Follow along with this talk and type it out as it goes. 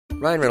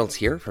Ryan Reynolds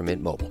here from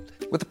Mint Mobile.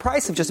 With the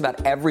price of just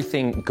about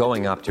everything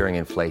going up during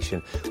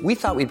inflation, we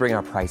thought we'd bring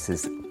our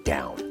prices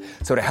down.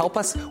 So to help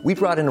us, we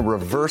brought in a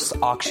reverse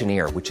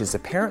auctioneer, which is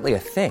apparently a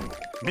thing.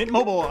 Mint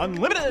Mobile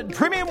Unlimited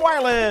Premium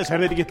Wireless. How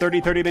to get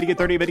 30, 30, bit to get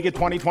 30, bit to get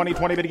 20, 20,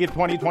 20, bit to get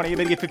 20, 20,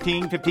 bit to get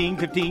 15, 15,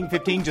 15,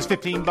 15, just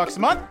 $15 a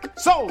month?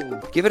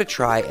 Sold! Give it a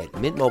try at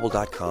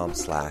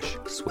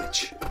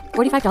mintmobile.com/switch.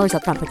 $45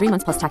 up front for 3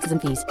 months plus taxes and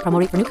fees. Promo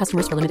rate for new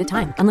customers for limited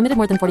time. Unlimited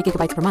more than 40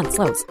 gigabytes per month.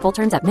 Slows full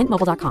terms at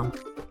mintmobile.com.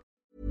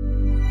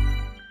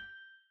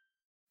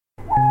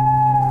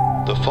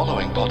 The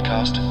following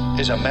podcast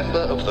is a member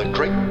of the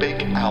Great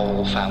Big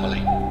Owl family.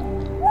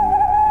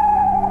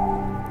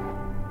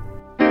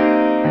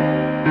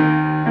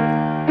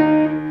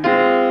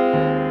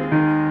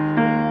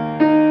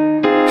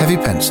 Heavy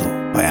Pencil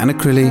by Anna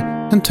Crilly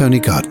and Tony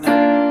Gardner.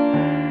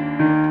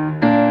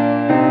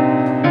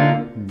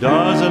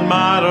 Doesn't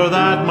matter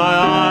that my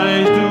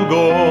eyes do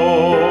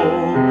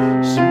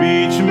go,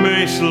 speech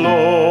may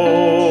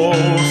slow,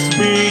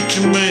 speech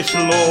may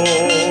slow.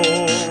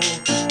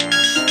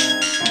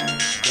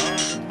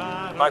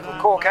 Michael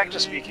Cork, actor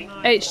speaking.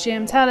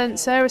 HGM Talent,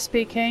 Sarah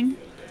speaking.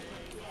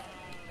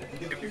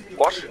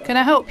 What? Can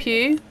I help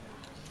you?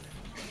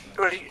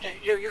 Well,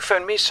 you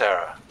phoned me,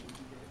 Sarah.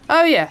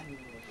 Oh, yeah.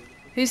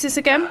 Who's this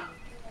again?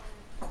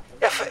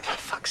 Yeah, for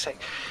fuck's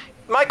sake.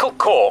 Michael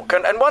Cork,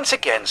 and once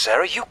again,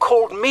 Sarah, you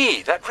called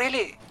me. That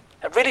really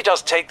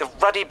does take the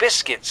ruddy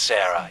biscuits,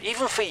 Sarah.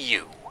 Even for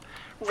you.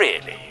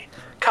 Really.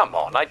 Come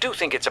on, I do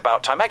think it's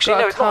about time. Actually,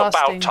 no, it's not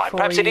about time.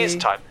 Perhaps it is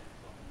time.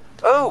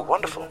 Oh,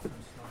 wonderful.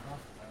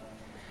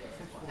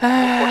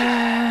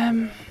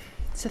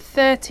 It's a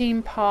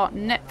 13-part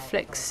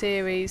Netflix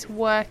series.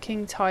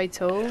 Working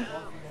title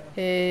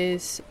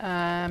is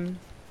Having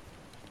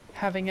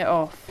It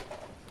Off.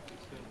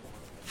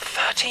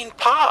 13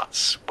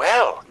 parts.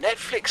 Well,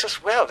 Netflix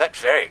as well. That's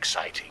very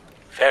exciting.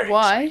 Very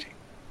Why? exciting.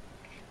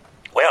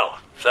 Well,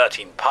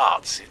 13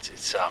 parts.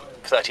 It's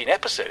 13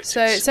 episodes.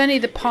 So it's only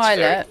the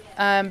pilot,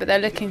 but they're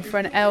looking for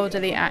an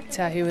elderly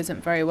actor who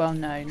isn't very well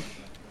known.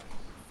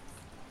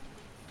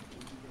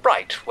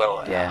 Right.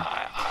 Well, Yeah.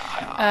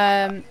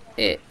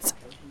 It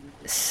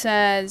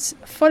says,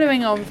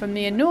 following on from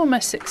the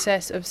enormous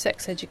success of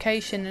Sex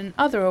Education and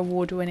other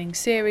award-winning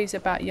series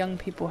about young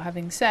people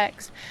having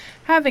sex,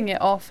 Having It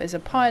Off is a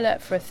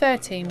pilot for a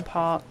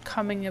 13-part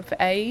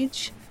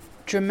coming-of-age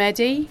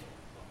dramedy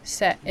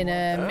set in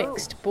a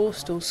mixed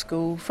Borstal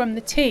school from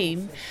the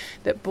team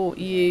that brought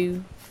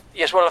you...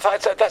 Yes, well,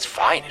 that's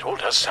fine. It all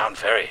does sound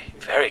very,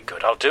 very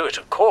good. I'll do it,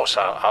 of course.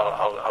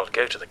 I'll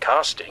go to the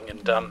casting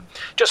and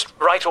just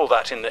write all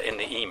that in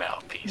the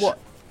email, please.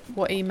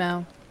 What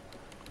email?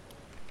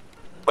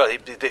 Well,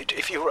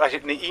 if you write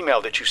it in the email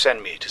that you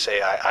send me to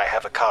say I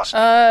have a casting.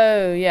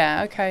 Oh,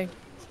 yeah, okay.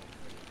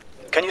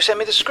 Can you send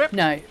me the script?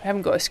 No, I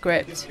haven't got a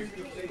script.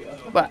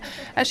 But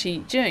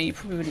actually, do you know, you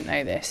probably wouldn't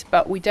know this,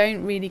 but we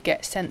don't really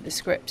get sent the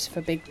scripts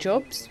for big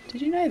jobs.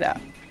 Did you know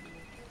that?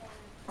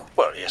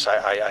 Well, yes,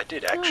 I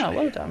did actually.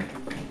 Oh, well done.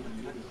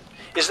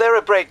 Is there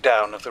a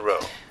breakdown of the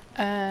role?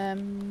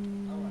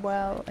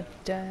 Well, I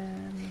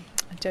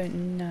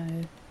don't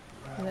know.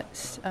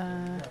 Let's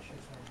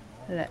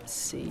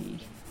see.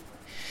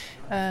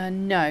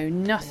 No,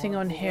 nothing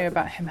on here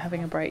about him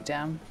having a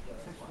breakdown.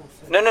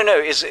 No.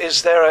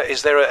 Is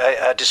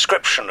there a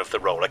description of the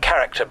role, a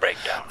character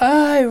breakdown?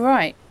 Oh,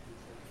 right.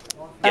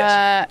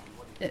 Yes.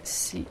 Let's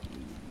see.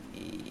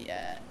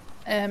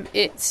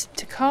 It's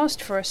to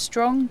cast for a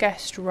strong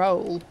guest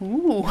role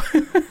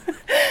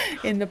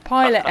in the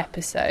pilot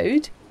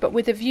episode, but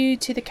with a view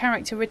to the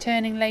character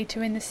returning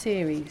later in the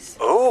series.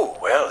 Oh,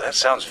 well, that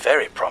sounds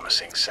very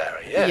promising,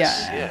 Sarah.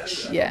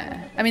 Yes.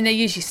 Yeah. I mean, they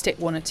usually stick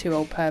one or two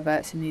old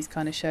perverts in these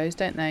kind of shows,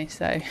 don't they?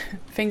 So,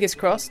 fingers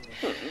crossed.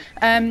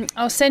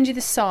 I'll send you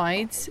the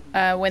sides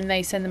when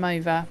they send them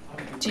over.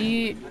 Do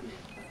you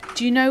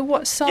know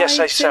what sides?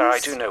 Yes, Sarah, I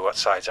do know what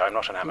sides are. I'm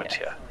not an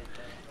amateur. Yeah.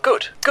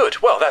 Good.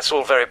 Well, that's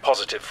all very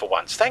positive for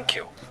once. Thank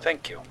you.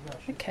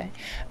 Okay.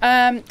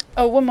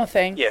 One more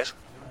thing. Yes.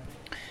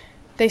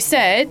 They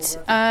said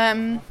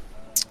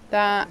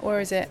that... Where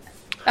is it?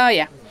 Oh,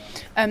 yeah.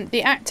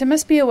 The actor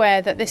must be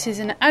aware that this is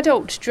an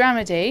adult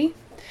dramedy,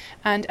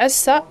 and as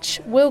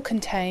such, will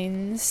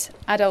contains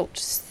adult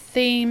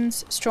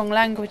themes, strong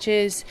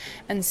languages,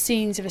 and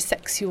scenes of a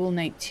sexual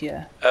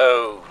nature.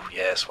 Oh,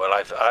 yes. Well,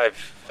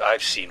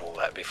 I've seen all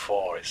that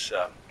before. It's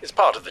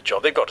part of the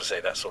job. They've got to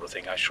say that sort of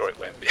thing. I'm sure it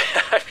won't be.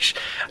 I'm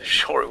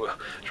sure it will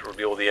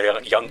be all the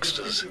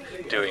youngsters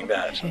doing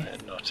that.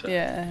 Not.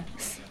 Yeah.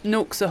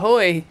 Nooks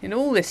ahoy in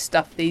all this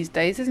stuff these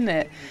days, isn't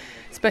it?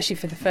 Especially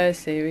for the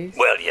first series.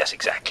 Well, yes,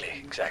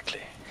 exactly.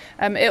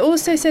 It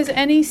also says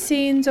any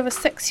scenes of a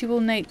sexual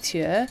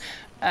nature.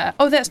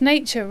 That's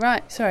nature,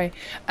 right? Sorry.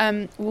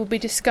 Will be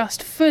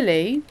discussed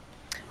fully,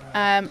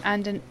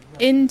 and an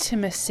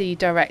intimacy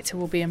director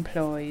will be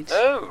employed.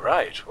 Oh,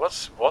 right.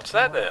 What's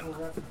that then?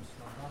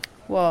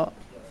 What?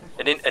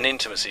 An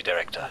intimacy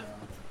director.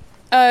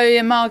 Oh,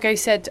 yeah. Margot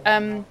said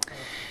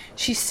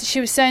She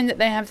was saying that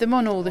they have them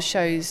on all the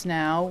shows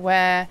now,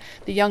 where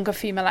the younger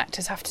female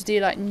actors have to do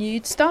like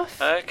nude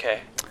stuff.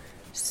 Okay.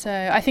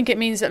 So I think it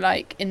means that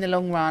like in the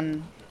long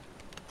run,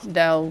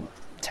 they'll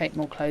take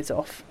more clothes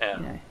off. Yeah.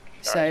 You know.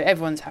 So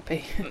everyone's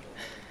happy.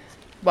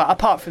 Well,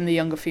 apart from the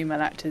younger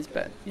female actors,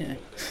 but you know,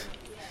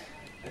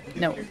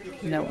 no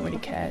one really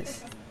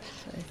cares.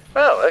 So.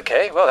 Well,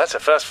 okay. Well, that's a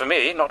first for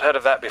me. Not heard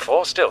of that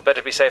before. Still,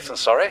 better be safe than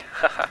sorry.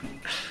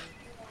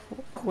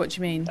 What do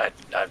you mean?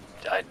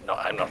 I'm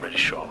not really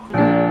sure.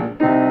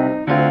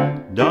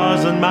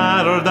 Doesn't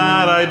matter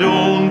that I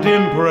don't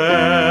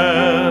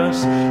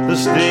impress.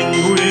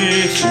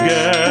 Distinguished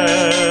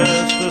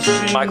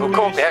guest. Michael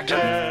Cork, the actor.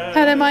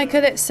 Hello,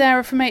 Michael. It's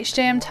Sarah from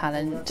HJM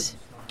Talent.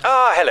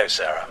 Ah, hello,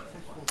 Sarah.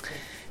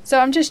 So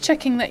I'm just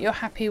checking that you're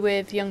happy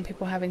with young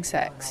people having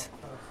sex.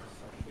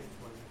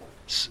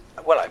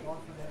 Well,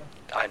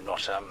 I'm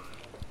not.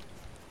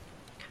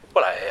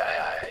 Well,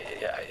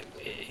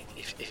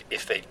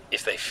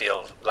 if they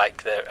feel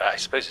like they're, I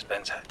suppose it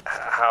depends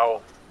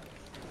how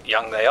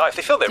young they are. If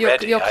they feel they're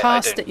ready,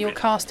 you're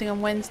casting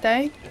on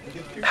Wednesday.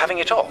 Having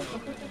it off.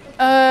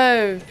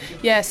 Oh,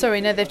 yeah.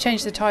 Sorry, no, they've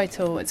changed the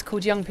title. It's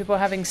called Young People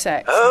Having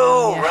Sex.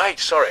 Oh, yeah. right.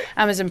 Sorry.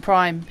 Amazon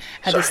Prime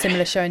had a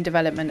similar show in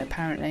development,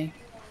 apparently.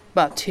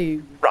 Well,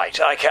 2. Right.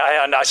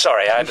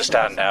 Sorry. I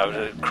understand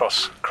now.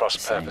 Cross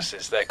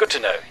purposes there. Good to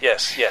know.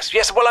 Yes.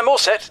 Well, I'm all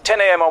set.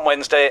 10 a.m. on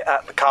Wednesday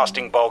at the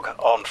Casting Bog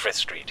on Frith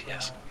Street.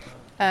 Yes.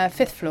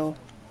 5th floor.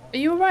 Are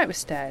you all right with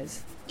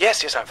stairs?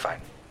 Yes, I'm fine.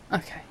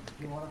 Okay.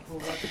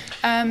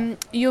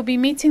 You'll be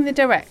meeting the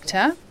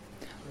director,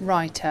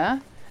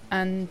 writer,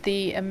 and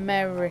the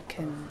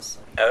Americans.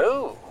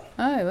 Oh.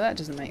 Oh, well, that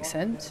doesn't make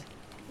sense.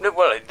 No,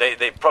 well,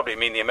 they probably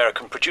mean the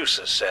American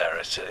producers, Sarah.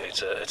 It's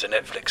a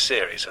Netflix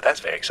series, so that's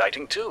very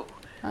exciting too.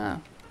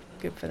 Oh,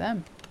 good for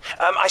them.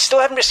 I still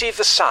haven't received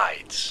the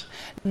sides.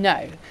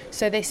 No.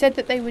 So they said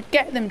that they would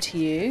get them to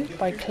you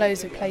by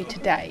close of play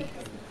today.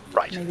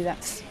 Right. Maybe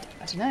that's,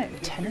 I don't know,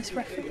 tennis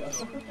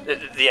reference?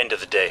 The end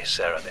of the day,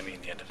 Sarah. They mean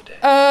the end of the day.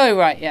 Oh,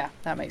 right, yeah.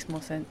 That makes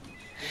more sense.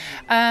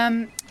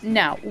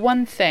 Now,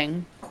 one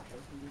thing.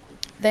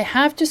 They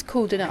have just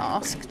called and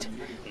asked...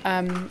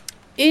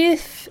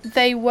 if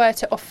they were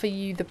to offer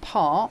you the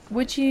part,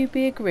 would you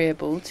be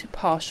agreeable to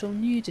partial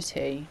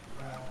nudity?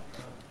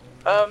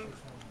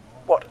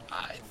 What?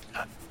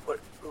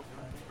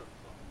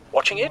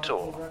 Watching it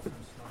or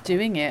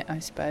doing it? I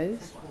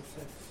suppose.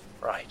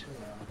 Right.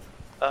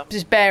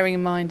 Just bearing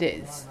in mind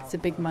it's a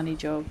big money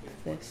job.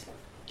 This.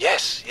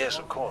 Yes,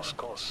 of course.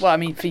 Well, I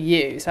mean, for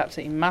you, it's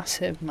absolutely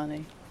massive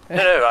money. No,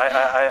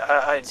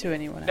 I to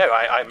anyone else. No,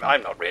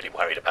 I'm not really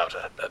worried about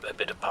a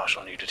bit of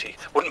partial nudity.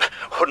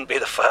 Wouldn't be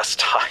the first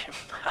time.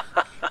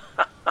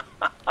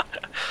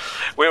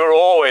 We were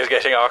always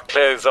getting our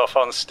clothes off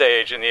on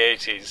stage in the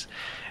 80s,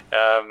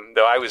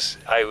 though I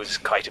was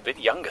quite a bit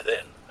younger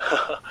then.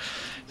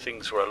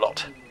 Things were a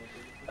lot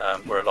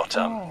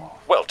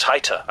well,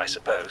 tighter, I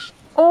suppose.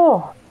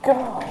 Oh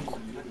God.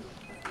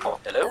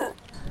 Hello,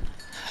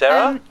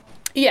 Sarah.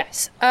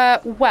 Yes.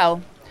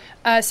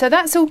 So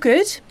that's all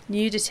good.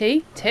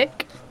 Nudity,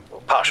 tick.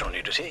 Well, partial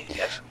nudity,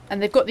 yes.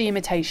 And they've got the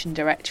imitation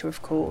director,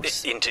 of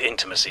course.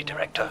 Intimacy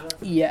director.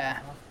 Yeah.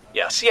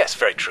 Yes,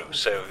 very true.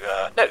 So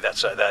no,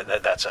 that's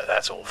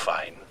all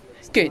fine.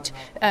 Good.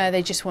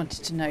 They just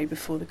wanted to know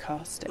before the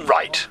casting.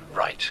 Right.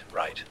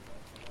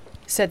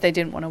 Said they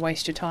didn't want to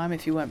waste your time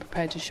if you weren't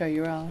prepared to show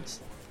your ass.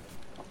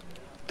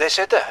 They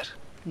said that?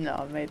 No,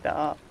 I made that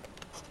up.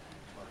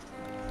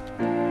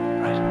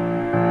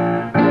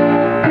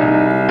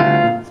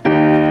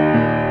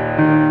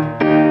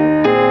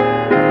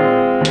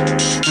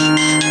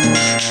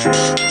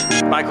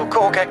 Michael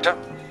Cork, actor.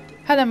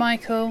 Hello,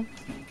 Michael.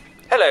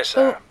 Hello,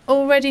 sir.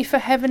 All ready for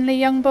Heavenly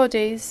Young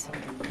Bodies?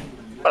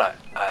 Well,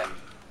 I'm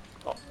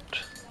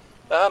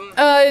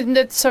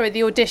not. Sorry,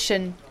 the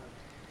audition.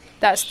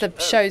 That's the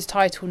show's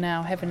title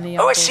now, Heavenly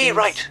Young Bodies. I see,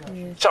 right.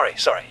 Yeah.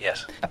 Sorry,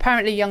 yes.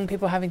 Apparently young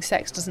people having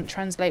sex doesn't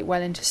translate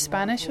well into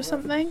Spanish or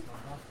something.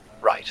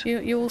 Right.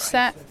 You all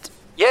set?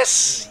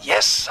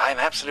 Yes, I'm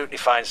absolutely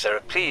fine,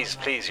 Sarah. Please,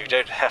 you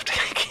don't have to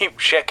keep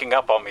checking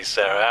up on me,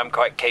 Sarah. I'm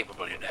quite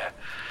capable, you know.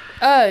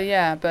 Oh,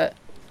 yeah, but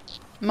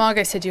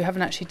Margot said you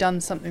haven't actually done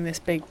something this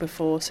big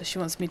before, so she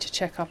wants me to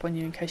check up on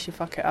you in case you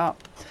fuck it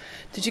up.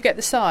 Did you get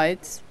the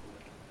sides?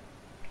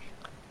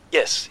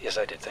 Yes,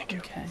 I did, thank you.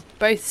 Okay.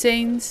 Both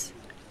scenes?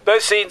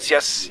 Both scenes,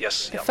 yes.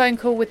 The phone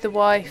call with the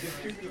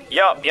wife?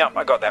 Yeah,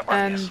 I got that one,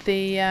 and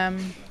yes.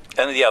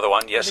 And the other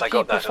one, yes, I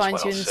got that as well. The people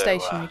find you in the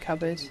stationery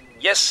cupboard?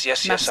 Yes.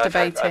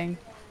 Masturbating?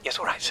 Yes,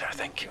 all right, Sarah,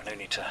 thank you. No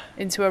need to...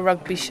 Into a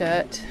rugby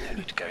shirt? No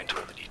need to go into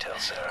all the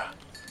details, Sarah.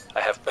 I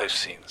have both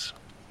scenes.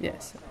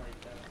 Yes.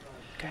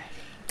 Okay.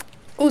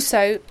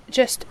 Also,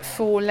 just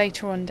for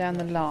later on down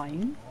the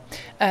line,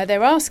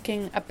 they're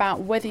asking about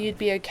whether you'd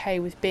be okay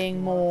with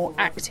being more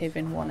active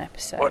in one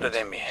episode. What do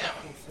they mean?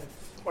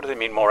 What do they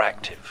mean, more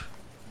active?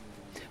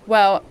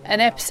 Well,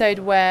 an episode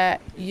where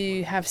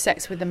you have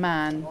sex with a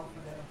man.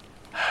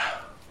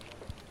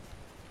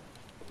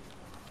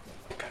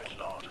 Good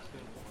Lord.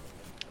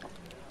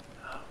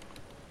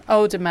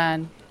 Older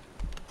man.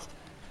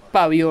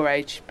 Well, your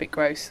age, bit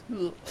gross.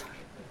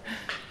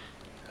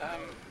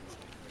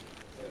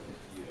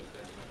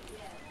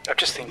 I'm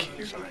just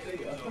thinking. Sorry.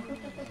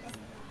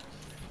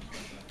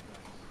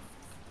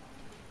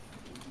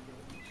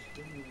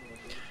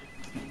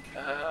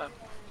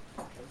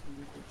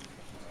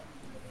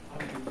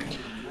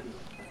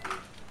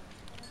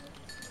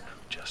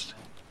 Just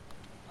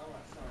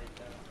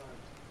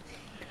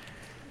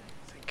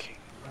thinking.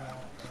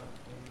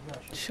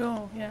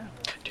 Sure, yeah.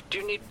 Do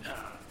you need?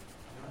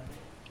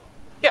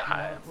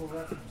 Yeah.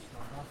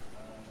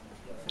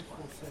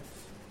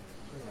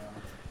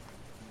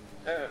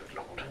 Oh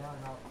Lord.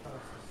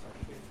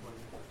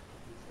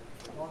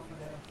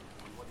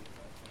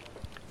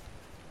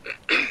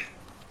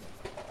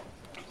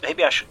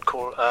 Maybe I should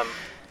call.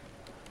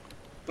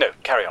 No,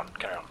 carry on.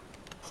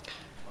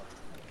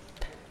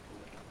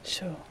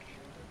 Sure.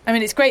 I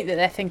mean, it's great that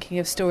they're thinking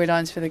of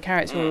storylines for the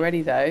character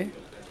already, though.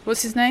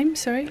 What's his name?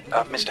 Sorry.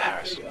 Mr.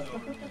 Harris.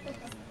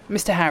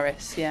 Mr.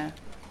 Harris. Yeah.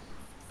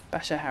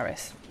 Basher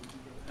Harris.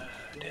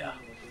 Dear.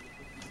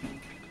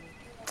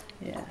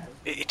 Yeah.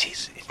 It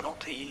is. It's not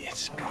the.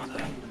 It's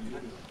rather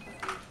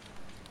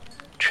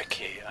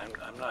tricky.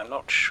 I'm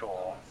not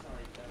sure.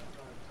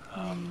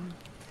 I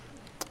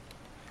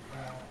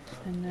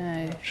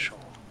know. Not sure.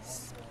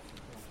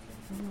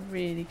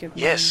 Really good.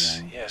 Yes.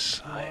 movie,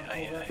 Yes. I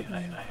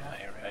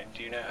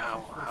do you know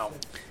how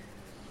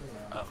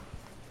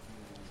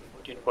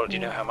do you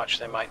know how much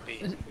they might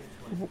be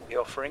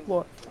offering?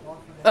 What?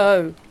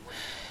 Oh.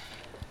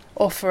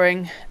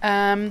 Offering.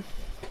 I'm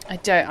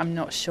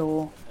not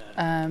sure.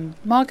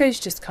 Margot's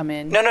just come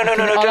in. No, don't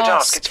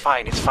ask. It's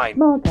fine.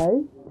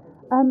 Margot,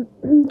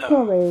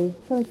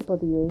 sorry to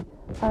bother you.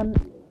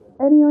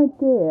 Any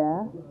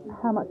idea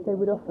how much they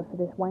would offer for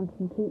this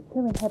wanking teacher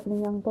in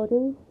Heavenly Young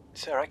Bodies?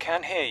 Sir, I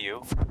can't hear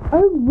you.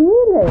 Oh,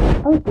 really?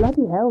 Oh,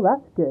 bloody hell,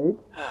 that's good.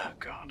 Oh,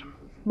 God.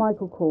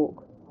 Michael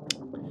Cork.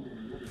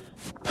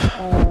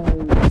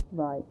 Oh,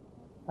 right.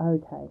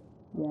 Okay.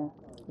 Yeah,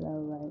 low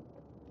rate.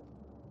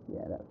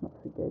 Yeah, that's not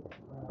so good.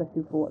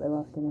 Especially for what they're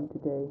asking him to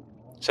do.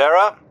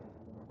 Sarah?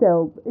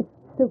 Still, it's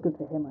still good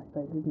for him, I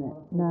suppose, isn't it?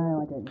 No,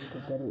 I don't think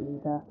he'll get it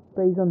either.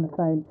 But he's on the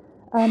phone.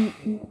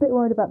 He's a bit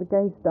worried about the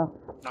gay stuff.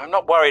 I'm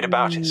not worried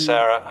about it,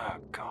 Sarah. Oh,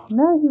 God.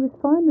 No, he was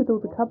fine with all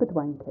the cupboard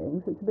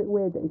wanking, so it's a bit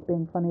weird that he's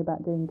being funny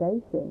about doing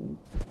gay things.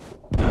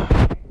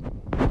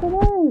 I don't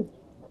know.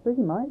 I suppose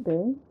he might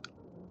be.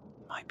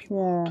 Might be.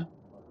 Yeah.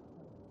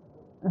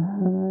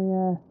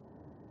 Yeah.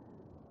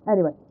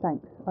 Anyway,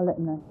 thanks. I'll let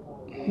him know.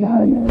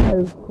 No,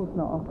 of course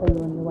not. I'll tell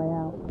you on your way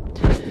out.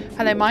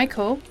 Hello,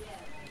 Michael.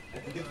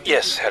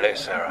 Yes, hello,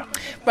 Sarah.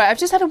 Right, I've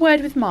just had a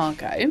word with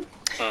Margot.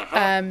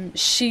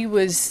 She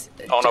was...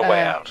 On her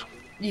way out.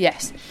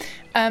 Yes.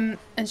 And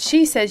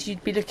she says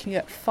you'd be looking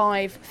at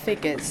 5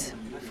 figures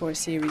for a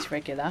series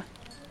regular.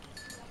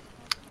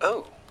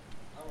 Oh.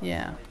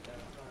 Yeah.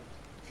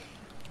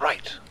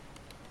 Right.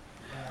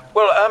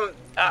 Well,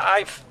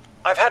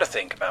 I've had a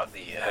think about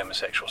the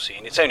homosexual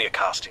scene. It's only a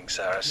casting,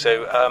 Sarah.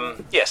 So,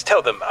 yes,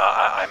 tell them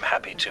I'm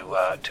happy to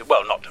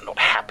well, not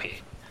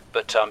happy,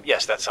 but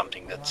yes, that's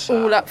something that's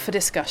all up for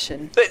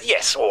discussion.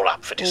 Yes, all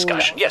up for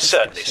discussion. Yes,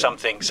 certainly,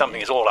 something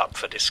is all up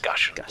for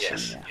discussion.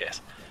 Yes, yeah.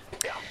 Yes.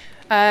 Yeah.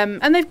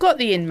 And they've got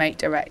the inmate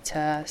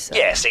director. So.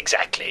 Yes,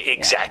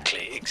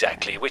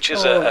 exactly. Which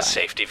is a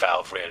safety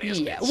valve, really,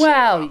 isn't it?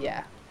 Well,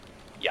 yeah.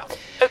 Yeah.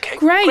 Okay.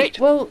 Great.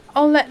 Well,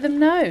 I'll let them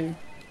know.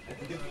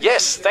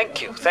 Yes,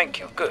 thank you.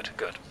 Good.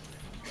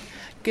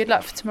 Good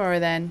luck for tomorrow,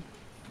 then.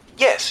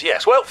 Yes.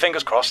 Well,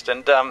 fingers crossed,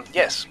 and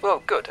yes,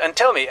 well, good. And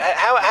tell me,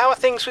 how are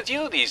things with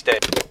you these days?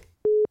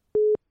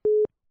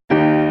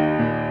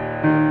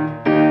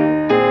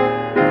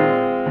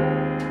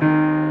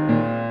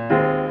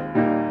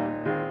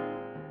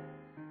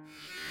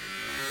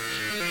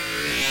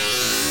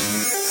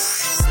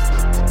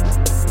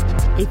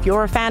 If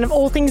you're a fan of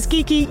all things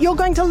geeky, you're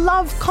going to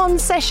love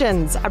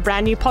Concessions, a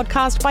brand new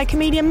podcast by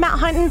comedian Matt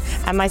Hunton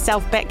and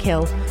myself, Beck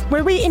Hill,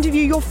 where we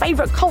interview your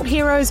favourite cult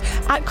heroes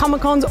at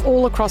Comic-Cons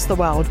all across the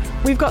world.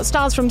 We've got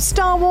stars from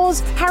Star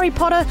Wars, Harry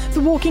Potter, The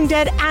Walking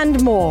Dead,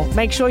 and more.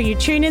 Make sure you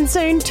tune in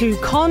soon to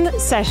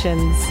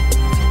Concessions.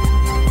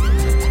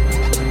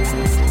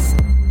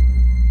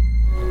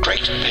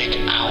 Great Big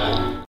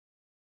Owl.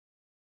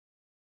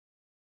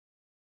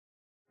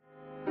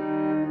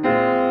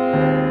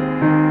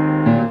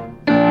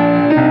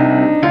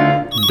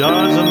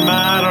 Doesn't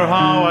matter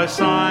how I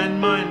sign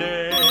my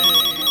name.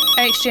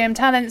 HGM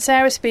Talent,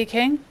 Sarah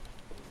speaking.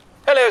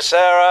 Come Hello,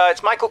 Sarah.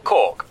 It's Michael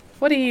Cork.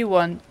 What do you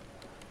want?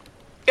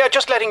 Yeah,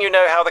 just letting you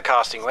know how the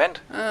casting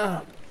went.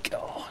 Oh,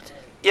 God.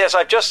 Yes,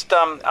 I've just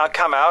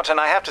come out, and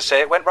I have to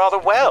say it went rather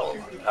well.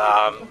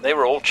 They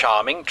were all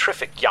charming,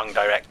 terrific young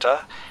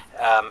director,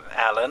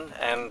 Alan,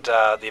 and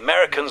the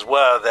Americans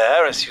were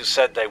there, as you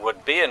said they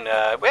would be, and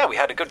we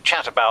had a good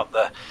chat about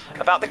the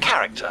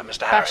character,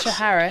 Mr. Harris. Basher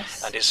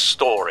Harris. And his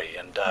story,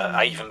 and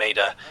I even made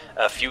a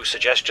few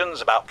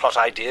suggestions about plot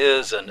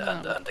ideas and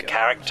the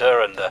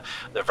character, and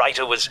the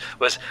writer was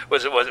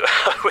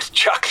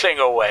chuckling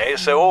away,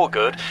 so all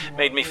good.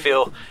 Made me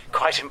feel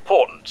quite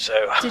important.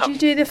 So did you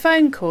do the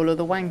phone call or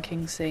the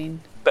wanking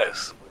scene?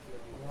 Both.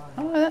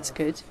 Oh, that's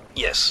good.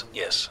 Yes.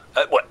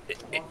 A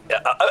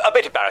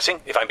bit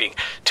embarrassing, if I'm being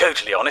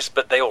totally honest,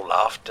 but they all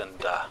laughed,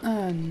 and...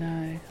 Oh,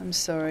 no. I'm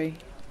sorry.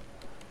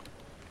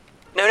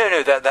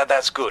 No,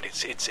 that's good.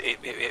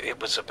 It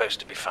was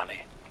supposed to be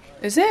funny.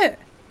 Is it?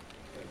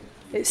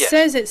 It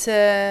says it's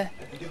a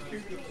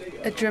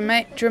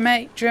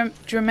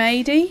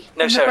dramedy?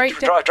 No, Sarah,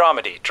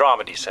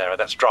 dramedy, Sarah,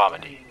 that's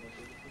dramedy.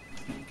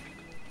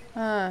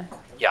 Yeah,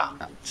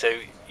 so...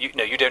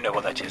 You don't know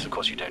what that is. Of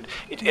course you don't.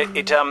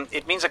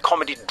 It means a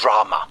comedy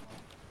drama.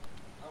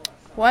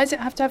 Why does it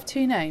have to have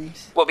two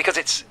names? Well, because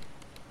it's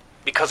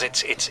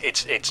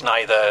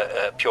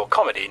neither pure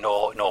comedy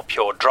nor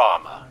pure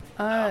drama.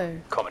 Oh.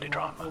 Comedy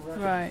drama.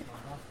 Right.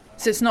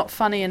 So it's not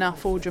funny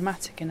enough or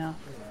dramatic enough.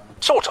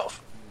 Sort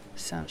of.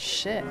 Sounds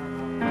shit.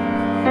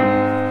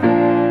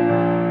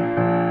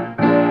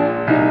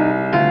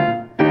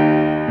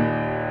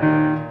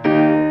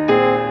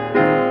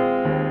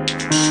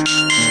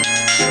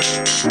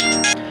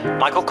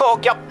 Michael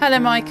Cork, yep. Hello,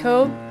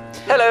 Michael.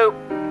 Hello.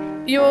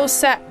 You all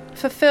set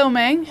for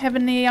filming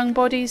Heavenly Young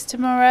Bodies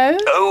tomorrow?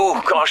 Oh,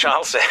 gosh,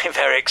 I'll say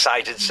very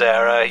excited,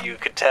 Sarah. You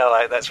could tell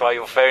that's why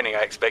you're phoning,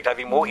 I expect. I've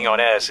been walking on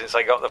air since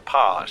I got the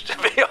part, to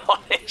be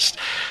honest.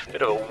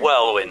 Bit of a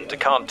whirlwind. I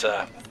can't,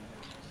 I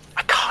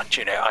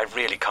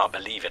really can't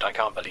believe it. I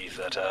can't believe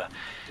that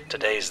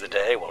today's the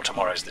day, well,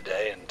 tomorrow's the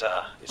day, and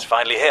it's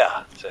finally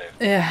here. So.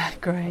 Yeah,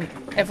 great.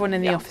 Everyone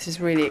in the office is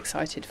really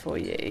excited for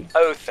you.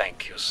 Oh,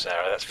 thank you,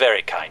 Sarah. That's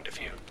very kind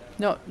of you.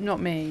 Not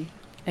me.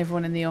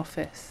 Everyone in the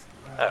office.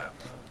 Oh.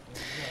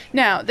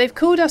 Now, they've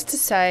called us to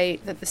say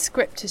that the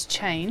script has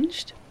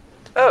changed.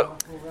 Oh.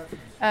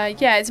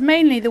 It's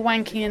mainly the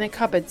wanking in a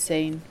cupboard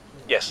scene.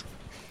 Yes.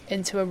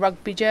 Into a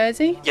rugby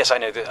jersey. Yes, I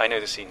know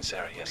the scene,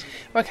 Sarah, yes.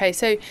 Okay,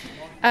 so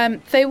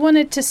they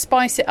wanted to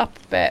spice it up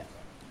a bit.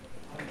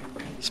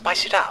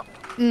 Spice it up?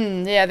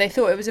 Yeah, they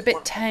thought it was a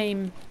bit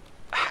tame.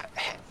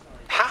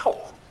 How?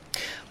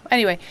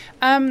 Anyway,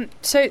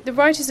 so the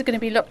writers are going to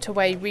be locked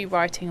away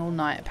rewriting all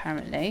night,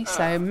 apparently.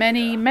 So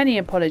many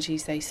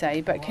apologies, they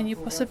say. But can you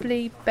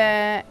possibly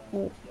bear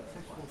it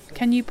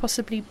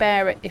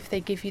if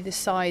they give you the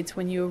sides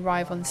when you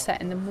arrive on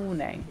set in the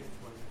morning?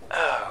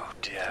 Oh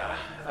dear.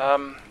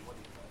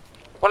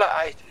 Well,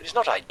 it's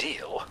not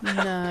ideal.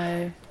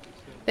 No,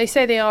 they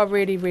say they are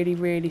really, really,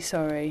 really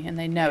sorry, and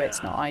they know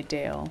it's not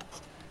ideal.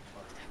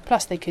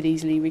 Plus, they could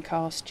easily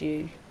recast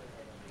you.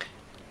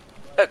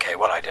 Okay,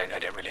 well, I don't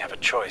really have a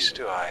choice,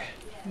 do I?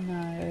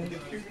 No.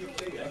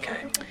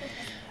 Okay.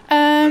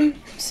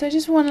 So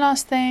just one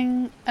last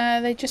thing.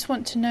 They just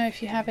want to know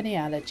if you have any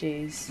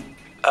allergies.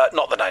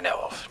 Not that I know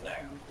of, no.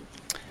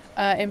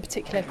 In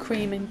particular,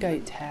 cream and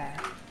goat hair.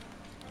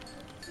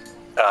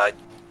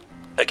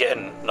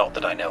 Again, not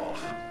that I know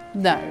of.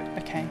 No.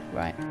 Okay,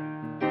 right.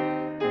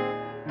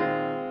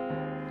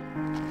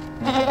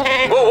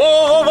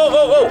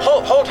 Whoa!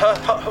 Hold her.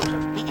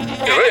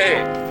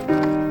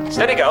 Hooray.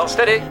 Steady, girl.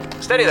 Steady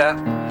there.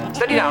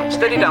 Steady down.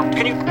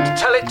 Can you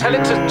tell it to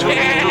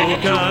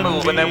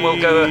move, and then we'll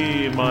go.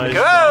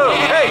 Go!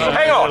 Hey,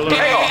 hang on.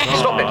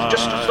 Stop it.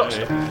 Just stop.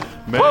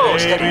 Whoa,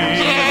 steady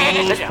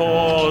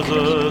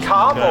down.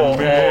 Calm or...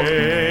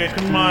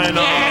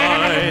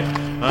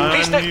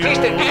 Please don't do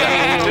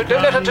that.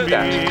 Don't let her do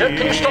that.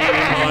 Can you stop it?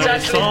 It's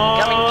actually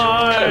coming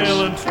too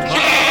close.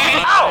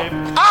 Ow!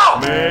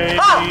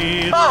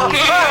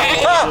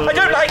 I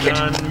don't like it.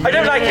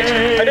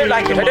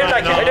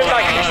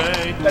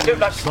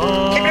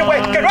 Keep it away.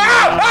 Good.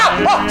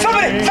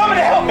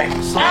 Somebody help me.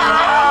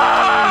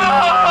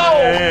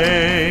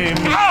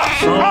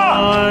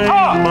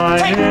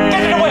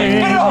 Get it away.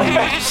 Get it off me.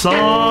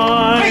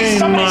 Please,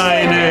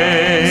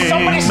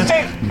 somebody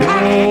stay.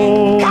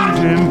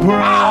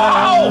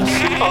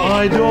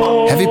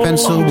 Heavy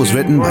Pencil was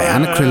written by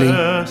Anna Crilly,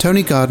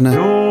 Tony Gardner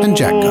and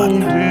Jack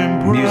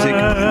Gardner. Music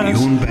by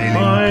Bjorn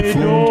Bailey,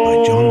 performed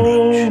by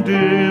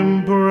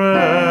John Roach.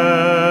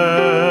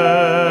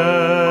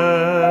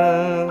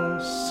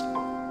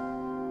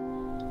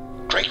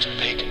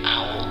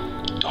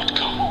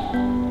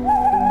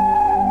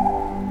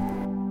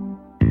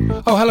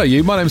 GreatBigOwl.com. Oh, hello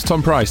you. My name's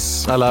Tom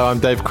Price. Hello, I'm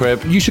Dave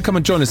Cribb. You should come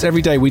and join us.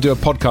 Every day we do a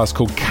podcast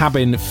called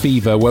Cabin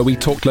Fever, where we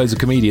talk to loads of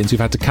comedians who've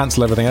had to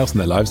cancel everything else in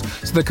their lives,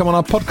 so they come on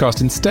our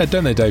podcast instead,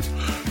 don't they, Dave?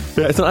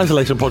 Yeah, it's an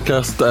isolation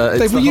podcast.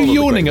 Dave, were you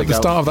yawning at the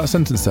start of that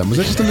sentence then? Was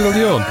it just a little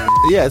yawn?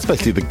 Yeah, it's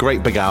basically the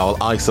Great Big Owl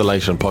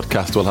Isolation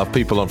podcast. We'll have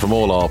people on from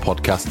all our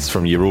podcasts,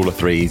 from your Rule of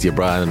Threes, your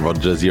Brian and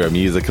Rogers, your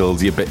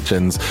musicals, your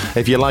Bitchins.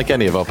 If you like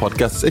any of our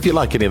podcasts, if you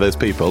like any of those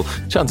people,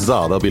 chances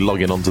are they'll be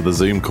logging onto the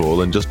Zoom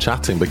call and just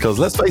chatting, because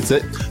let's face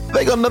it,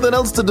 they got nothing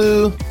else to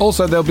do.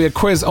 Also, there'll be a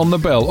quiz on the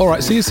bill. All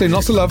right, see you soon.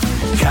 Lots of love.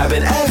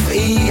 Cabin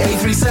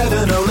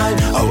FE83709.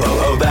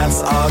 Oh,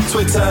 that's our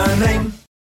Twitter name.